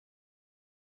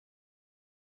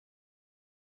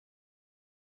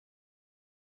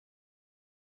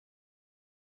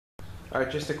Alright,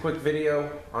 just a quick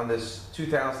video on this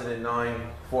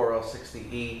 2009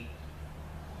 4L60E.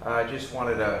 I just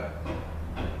wanted to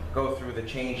go through the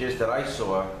changes that I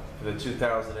saw for the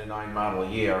 2009 model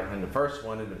year. And the first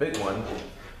one, and the big one,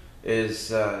 is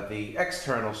the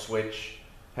external switch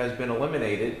has been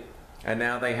eliminated, and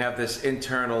now they have this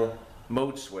internal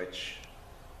mode switch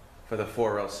for the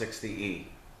 4L60E.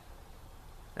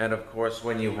 And of course,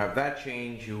 when you have that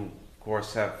change, you of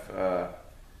course have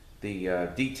the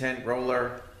detent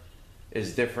roller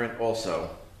is different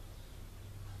also.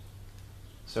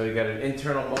 So you got an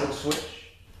internal mode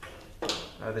switch.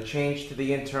 The change to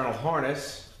the internal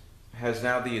harness has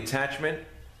now the attachment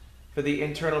for the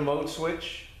internal mode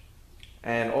switch,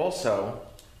 and also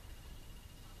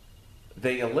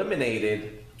they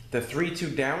eliminated the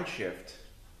 3-2 downshift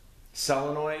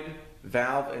solenoid,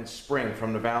 valve, and spring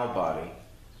from the valve body.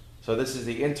 So this is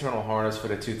the internal harness for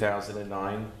the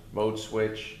 2009 mode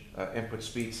switch, input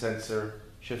speed sensor,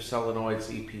 shift solenoids,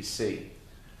 EPC.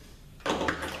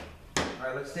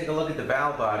 Alright, let's take a look at the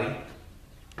valve body.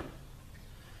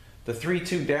 The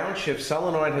 3-2 downshift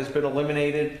solenoid has been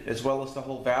eliminated, as well as the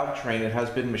whole valve train. It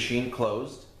has been machine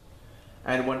closed.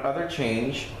 And one other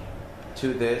change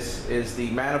to this is the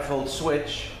manifold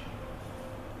switch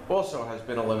also has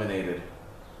been eliminated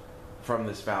from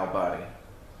this valve body.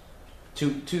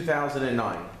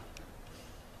 2009.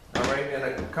 Alright, and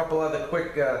a couple other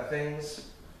quick things.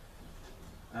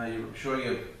 I'm sure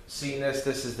you've seen this.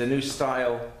 This is the new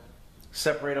style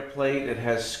separator plate. It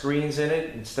has screens in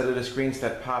it. Instead of the screens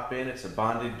that pop in, it's a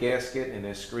bonded gasket, and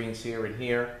there's screens here and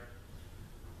here.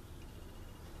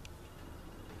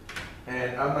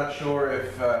 And I'm not sure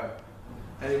if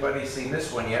anybody's seen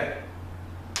this one yet,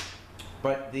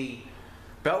 but the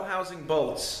bell housing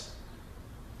bolts,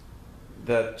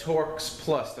 the Torx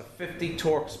Plus, the 50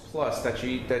 Torx Plus that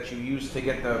you use to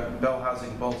get the bell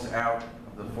housing bolts out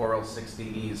of the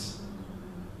 4L60Es,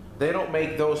 they don't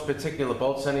make those particular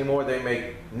bolts anymore. They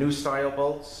make new style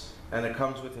bolts, and it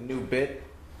comes with a new bit.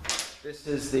 This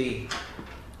is the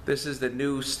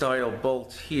new style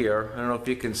bolt here. I don't know if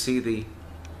you can see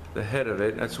the head of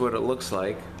it. That's what it looks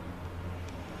like.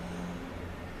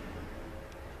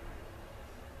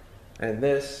 And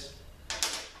this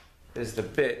is the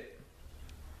bit.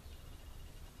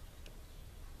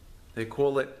 They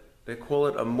call it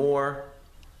a more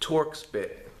Torx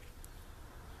bit.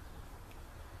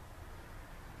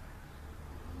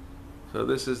 So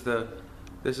this is the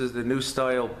new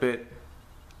style bit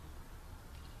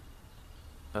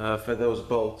for those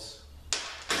bolts.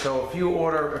 So if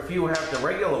you have the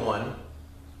regular one,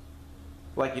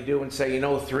 like you do in, say,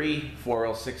 03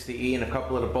 4L60E, and a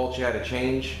couple of the bolts you had to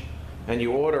change, and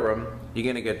you order them, you're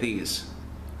gonna get these.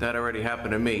 That already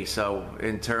happened to me, so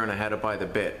in turn I had to buy the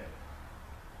bit.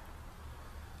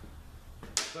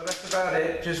 So that's about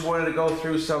it. Just wanted to go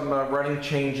through some running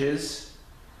changes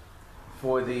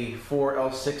for the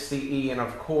 4L60E, and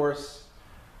of course,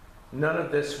 none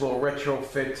of this will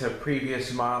retrofit to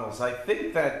previous models. I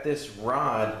think that this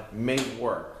rod may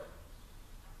work.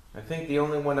 I think the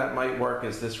only one that might work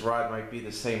is this rod might be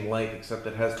the same length, except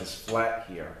it has this flat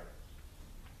here.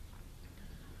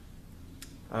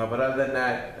 But other than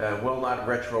that, will not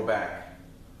retro back.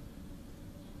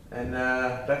 And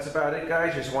that's about it,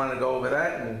 guys. Just wanted to go over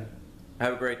that, and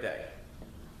have a great day.